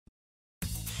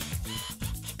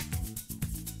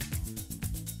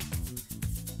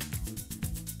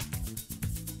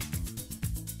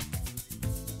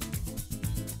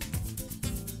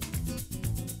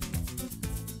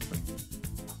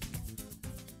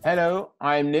Hello,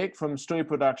 I'm Nick from Story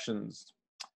Productions.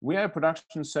 We are a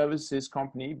production services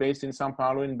company based in São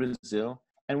Paulo in Brazil,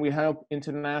 and we help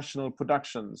international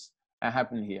productions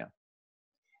happen here.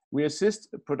 We assist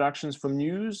productions from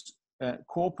news,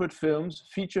 corporate films,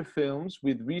 feature films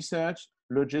with research,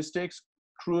 logistics,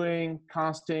 crewing,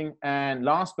 casting, and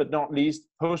last but not least,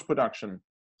 post-production.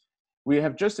 We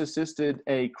have just assisted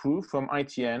a crew from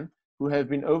ITN who have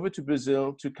been over to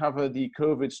Brazil to cover the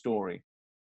COVID story.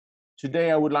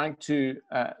 Today, I would like to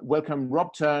welcome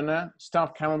Rob Turner,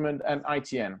 staff cameraman at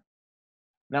ITN.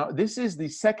 Now, this is the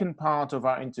second part of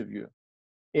our interview.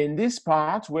 In this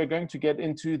part, we're going to get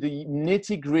into the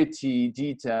nitty-gritty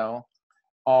detail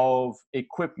of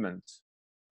equipment.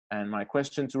 And my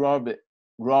question to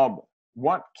Rob,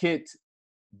 what kit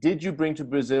did you bring to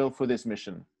Brazil for this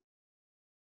mission?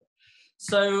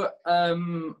 So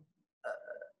the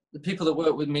people that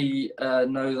work with me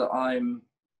know that I'm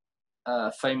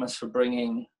famous for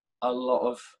bringing a lot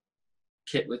of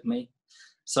kit with me.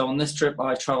 So on this trip,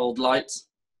 I traveled light.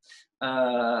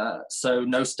 So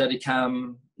no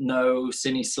Steadicam, no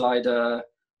cine slider,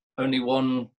 only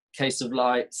one case of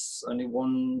lights, only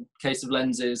one case of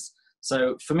lenses.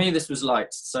 So for me, this was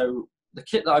light. So the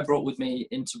kit that I brought with me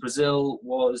into Brazil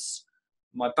was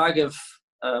my bag of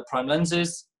prime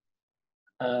lenses,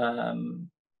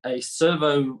 a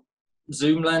servo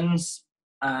zoom lens,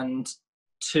 and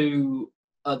two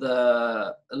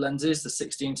other lenses, the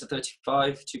 16 to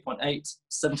 35, 2.8,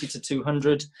 70 to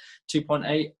 200,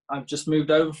 2.8. I've just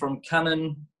moved over from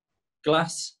Canon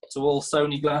glass to all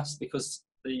Sony glass because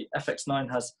the FX9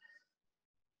 has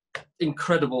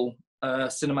incredible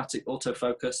cinematic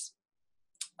autofocus.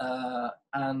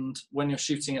 And when you're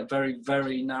shooting at very,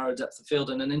 very narrow depth of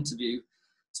field in an interview,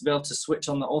 to be able to switch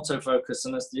on the autofocus,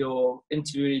 and as your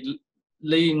interviewee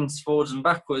leans forwards and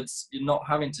backwards, you're not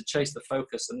having to chase the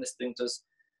focus, and this thing does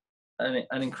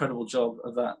an incredible job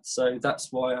of that. So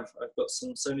that's why I've got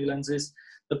some Sony lenses.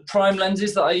 The prime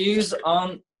lenses that I use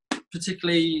aren't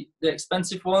particularly the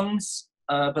expensive ones,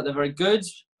 but they're very good.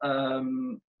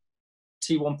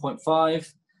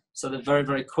 T1.5, so they're very,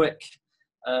 very quick.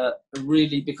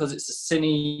 Really, because it's a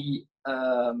cine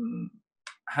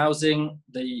housing,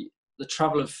 the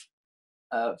travel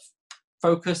of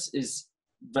focus is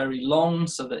very long,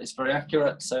 so that it's very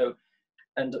accurate. So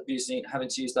end up having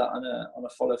to use that on a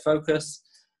follow focus.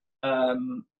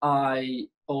 I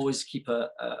always keep a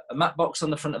matte box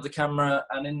on the front of the camera,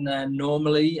 and in there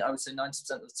normally, I would say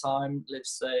 90% of the time,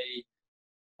 lives a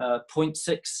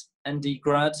 0.6 ND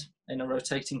grad in a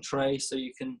rotating tray. So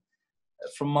you can,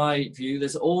 from my view,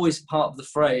 there's always part of the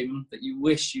frame that you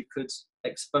wish you could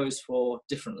expose for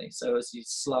differently. So as you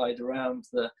slide around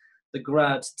the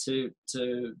grad to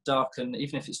darken,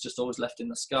 even if it's just always left in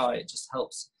the sky, it just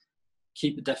helps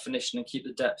keep the definition and keep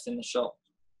the depth in the shot.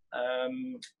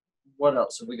 What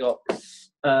else have we got?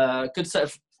 Good set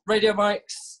of radio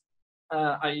mics.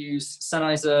 I use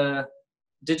Sennheiser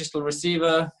digital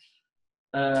receiver.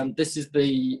 This is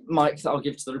the mic that I'll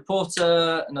give to the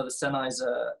reporter, another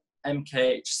Sennheiser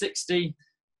MKH60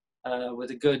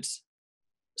 with a good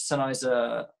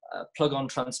Sennheiser plug-on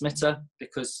transmitter,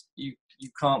 because you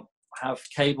can't have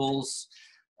cables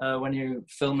when you're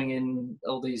filming in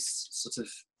all these sort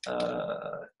of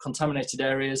contaminated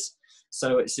areas.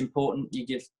 So it's important you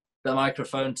give the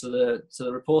microphone to the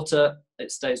reporter. It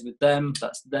stays with them.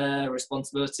 That's their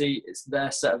responsibility. It's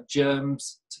their set of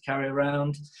germs to carry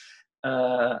around.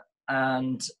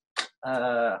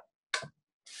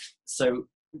 So,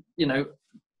 you know,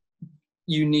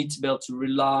 you need to be able to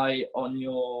rely on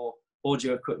your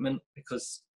audio equipment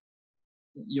because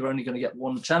you're only going to get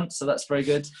one chance. So that's very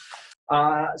good.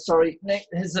 Sorry, Nick,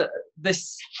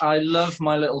 this, I love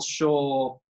my little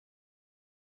Shure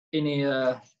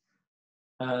in-ear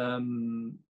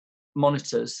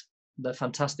monitors. They're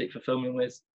fantastic for filming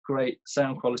with, great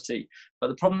sound quality. But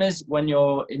the problem is when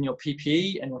you're in your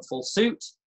PPE and your full suit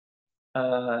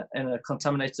in a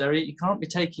contaminated area, you can't be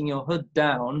taking your hood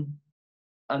down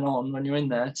and on when you're in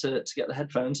there to get the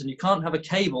headphones, and you can't have a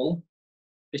cable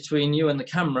between you and the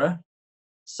camera.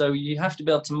 So you have to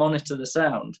be able to monitor the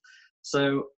sound.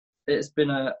 So it's been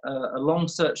a long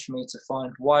search for me to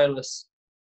find wireless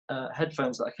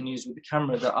headphones that I can use with the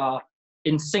camera that are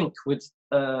in sync with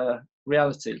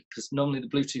reality, because normally the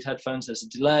Bluetooth headphones, there's a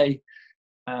delay,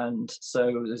 and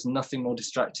so there's nothing more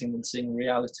distracting than seeing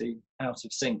reality out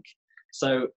of sync.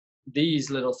 So these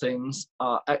little things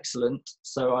are excellent.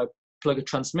 So I plug a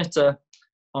transmitter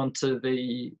onto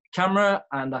the camera,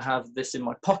 and I have this in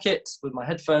my pocket with my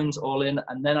headphones all in,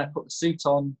 and then I put the suit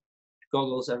on,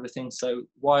 goggles, everything. So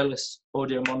wireless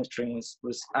audio monitoring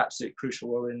was absolutely crucial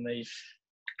while we're in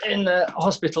the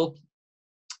hospital.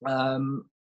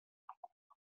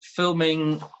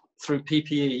 filming through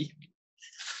PPE,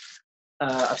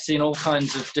 I've seen all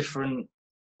kinds of different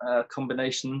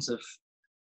combinations of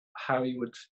how you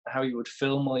would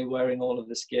film while you're wearing all of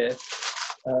this gear.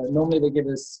 Normally they give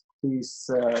us these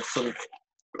sort of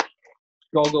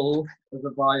goggle as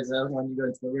a visor when you go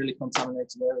into the really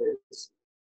contaminated areas.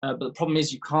 But the problem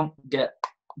is you can't get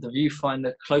the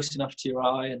viewfinder close enough to your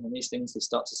eye, and then these things, they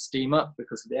start to steam up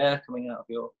because of the air coming out of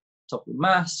your top of the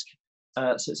mask.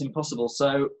 So it's impossible.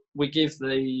 So we give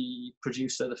the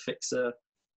producer, the fixer,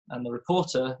 and the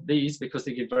reporter these because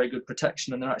they give very good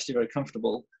protection and they're actually very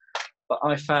comfortable. But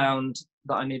I found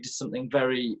that I needed something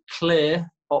very clear,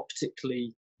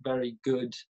 optically very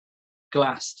good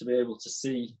glass to be able to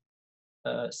see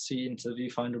into the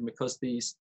viewfinder. And because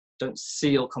these don't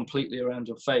seal completely around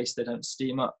your face, they don't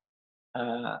steam up.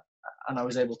 And I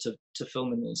was able to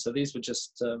film in these. So these were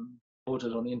just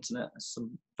ordered on the internet as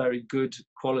some very good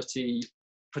quality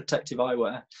protective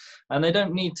eyewear. And they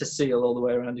don't need to seal all the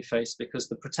way around your face because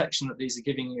the protection that these are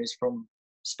giving you is from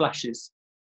splashes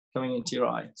coming into your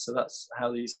eye. So that's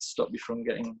how these stop you from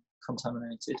getting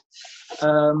contaminated.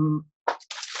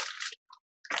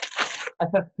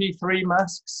 FFP3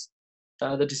 masks,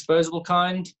 the disposable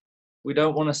kind. We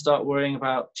don't want to start worrying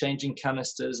about changing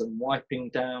canisters and wiping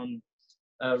down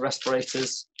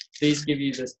respirators. These give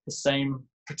you the same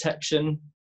protection.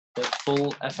 They're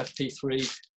full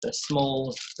FFP3, they're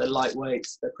small, they're lightweight,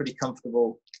 they're pretty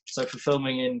comfortable. So for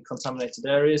filming in contaminated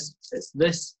areas, it's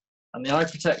this and the eye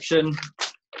protection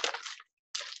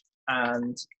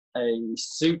and a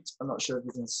suit. I'm not sure if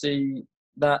you can see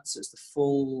that. So it's the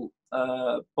full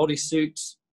body suit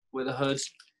with a hood.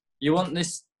 You want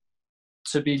this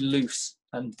to be loose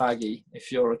and baggy if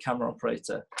you're a camera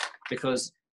operator,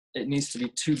 because it needs to be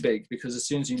too big, because as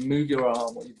soon as you move your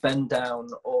arm or you bend down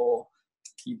or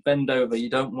you bend over, you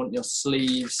don't want your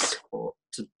sleeves or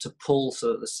to pull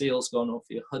so that the seal's gone, or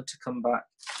for your hood to come back.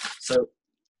 So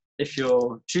if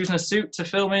you're choosing a suit to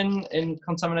film in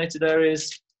contaminated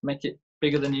areas, make it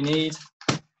bigger than you need.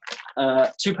 2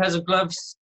 pairs of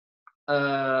gloves,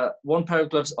 1 pair of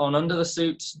gloves on under the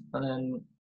suit, and then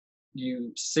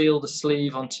you seal the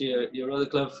sleeve onto your other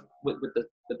glove with the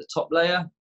top layer.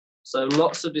 So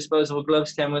lots of disposable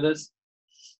gloves came with us.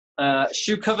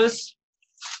 Shoe covers,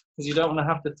 because you don't want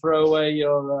to have to throw away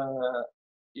your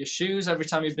shoes every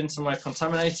time you've been somewhere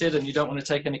contaminated, and you don't want to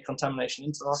take any contamination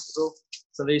into the hospital.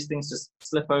 So these things just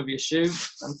slip over your shoe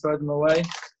and throw them away.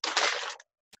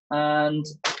 And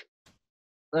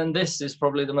then this is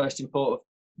probably the most important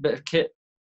bit of kit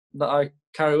that I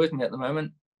carry with me at the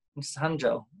moment. It's hand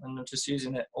gel, and I'm just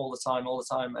using it all the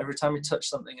time. Every time we touch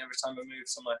something, every time we move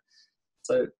somewhere.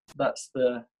 So that's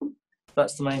the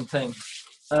main thing.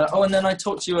 Oh, and then I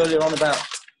talked to you earlier on about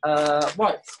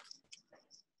wipes.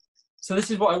 So this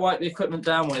is what I wipe the equipment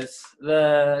down with.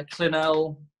 The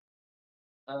Clinell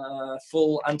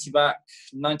full anti-bac,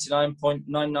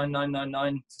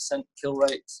 99.99999% kill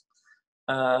rate.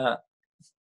 I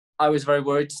was very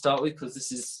worried to start with because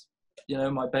this is,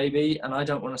 my baby, and I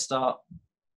don't want to start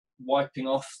wiping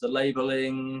off the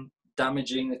labeling,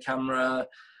 damaging the camera.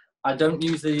 I don't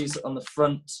use these on the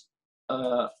front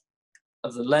of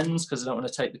the lens because I don't want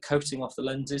to take the coating off the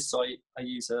lenses. So I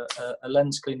use a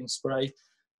lens cleaning spray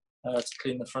to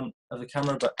clean the front of the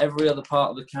camera. But every other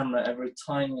part of the camera, every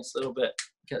tiniest little bit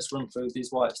gets run through with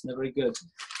these wipes, and they're very good.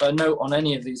 But a note on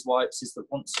any of these wipes is that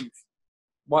once you've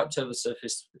wiped over the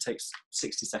surface, it takes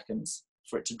 60 seconds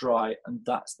for it to dry, and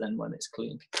that's then when it's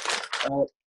clean. I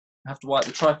have to wipe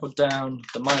the tripod down,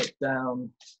 the mic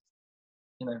down,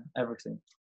 everything.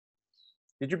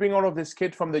 Did you bring all of this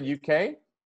kit from the UK?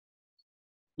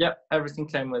 Yep, everything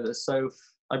came with us. So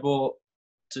I bought,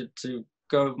 to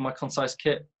go over my concise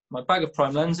kit, my bag of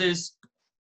prime lenses,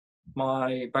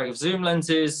 my bag of zoom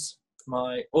lenses,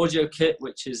 my audio kit,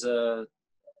 which is a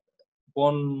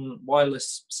 1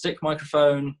 wireless stick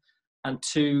microphone and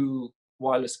 2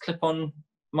 wireless clip-on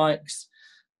mics,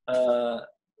 the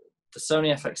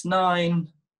Sony FX9,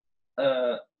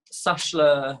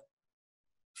 Sashler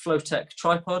Flowtech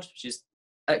tripod, which is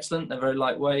excellent. They're very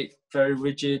lightweight, very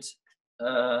rigid.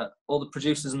 All the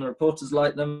producers and the reporters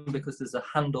like them because there's a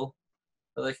handle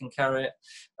so they can carry it.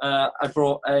 I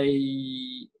brought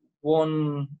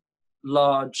one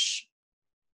large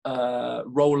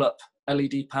roll-up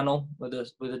LED panel with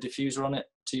a diffuser on it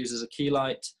to use as a key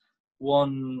light,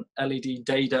 1 LED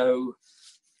dado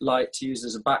light to use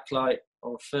as a backlight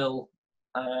or a fill,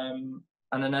 and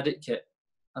an edit kit,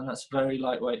 and that's very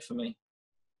lightweight for me.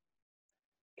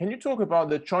 Can you talk about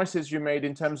the choices you made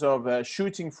in terms of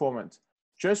shooting format?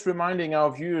 Just reminding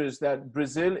our viewers that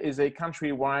Brazil is a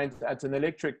country wide at an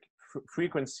electric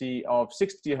frequency of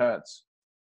 60 Hertz.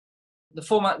 the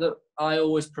format that I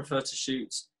always prefer to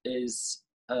shoot is,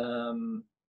 no,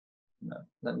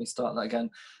 let me start that again,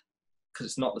 because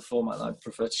it's not the format that I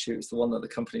prefer to shoot, it's the one that the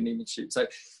company need me to shoot. So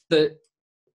the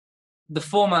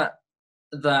format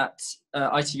that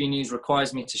ITV News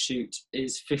requires me to shoot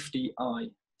is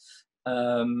 50i,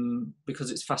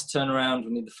 because it's fast turnaround.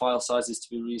 We need the file sizes to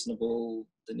be reasonable.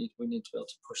 We need to be able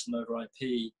to push them over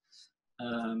IP,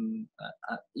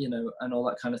 you know, and all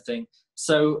that kind of thing.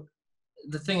 So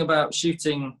the thing about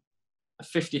shooting a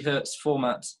 50 hertz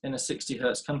format in a 60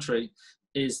 hertz country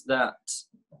is that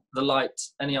the light,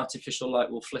 any artificial light,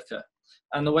 will flicker.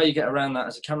 And the way you get around that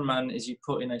as a cameraman is you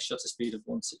put in a shutter speed of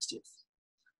 1/60th.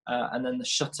 And then the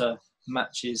shutter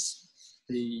matches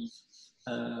the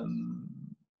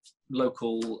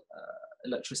local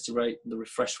electricity rate, the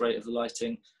refresh rate of the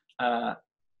lighting,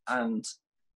 and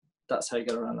that's how you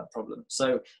get around that problem.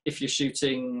 So if you're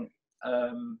shooting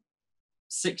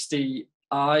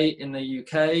 60i in the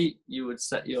UK, you would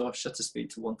set your shutter speed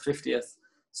to 1/50th,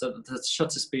 so that the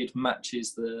shutter speed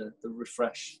matches the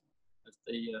refresh of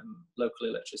the local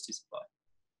electricity supply.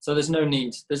 So there's no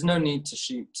need to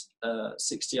shoot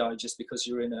 60i just because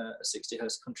you're in a 60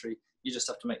 hertz country. You just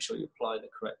have to make sure you apply the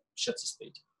correct shutter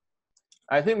speed.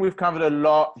 I think we've covered a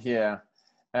lot here.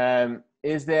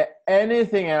 Is there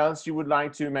anything else you would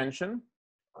like to mention?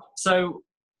 So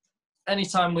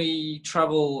anytime we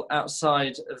travel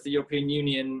outside of the European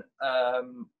Union,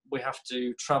 we have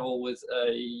to travel with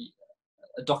a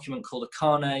document called a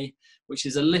carnet, which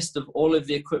is a list of all of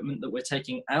the equipment that we're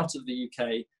taking out of the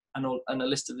UK and a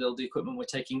list of all the equipment we're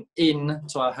taking in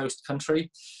to our host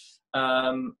country.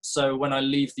 So when I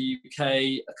leave the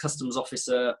UK, a customs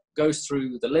officer goes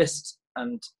through the list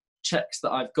and checks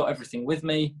that I've got everything with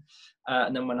me.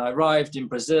 And then when I arrived in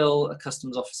Brazil, a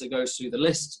customs officer goes through the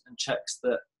list and checks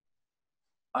that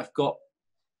I've got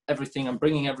everything, I'm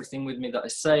bringing everything with me that I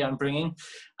say I'm bringing.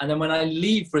 And then when I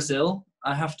leave Brazil,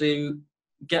 I have to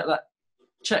get that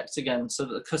checked again so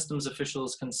that the customs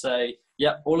officials can say,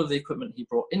 yeah, all of the equipment he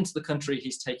brought into the country,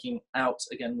 he's taking out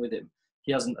again with him.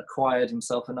 He hasn't acquired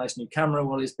himself a nice new camera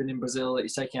while he's been in Brazil that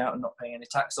he's taking out and not paying any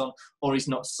tax on, or he's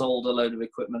not sold a load of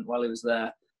equipment while he was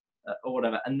there, or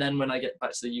whatever. And then when I get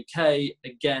back to the UK,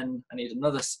 again, I need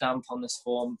another stamp on this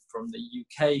form from the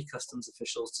UK customs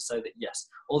officials to say that, yes,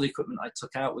 all the equipment I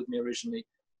took out with me originally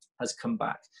has come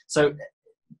back. So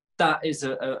that is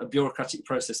a bureaucratic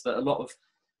process that a lot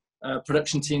of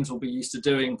production teams will be used to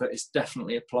doing, but it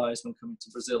definitely applies when coming to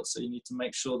Brazil. So you need to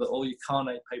make sure that all your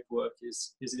carnet paperwork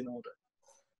is in order.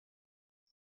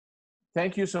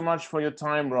 Thank you so much for your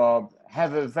time, Rob.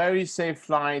 Have a very safe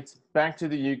flight back to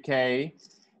the UK,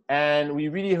 and we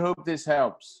really hope this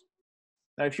helps.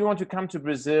 Now, if you want to come to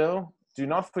Brazil, do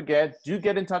not forget, do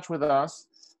get in touch with us.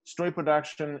 Story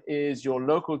Production is your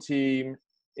local team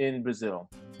in Brazil.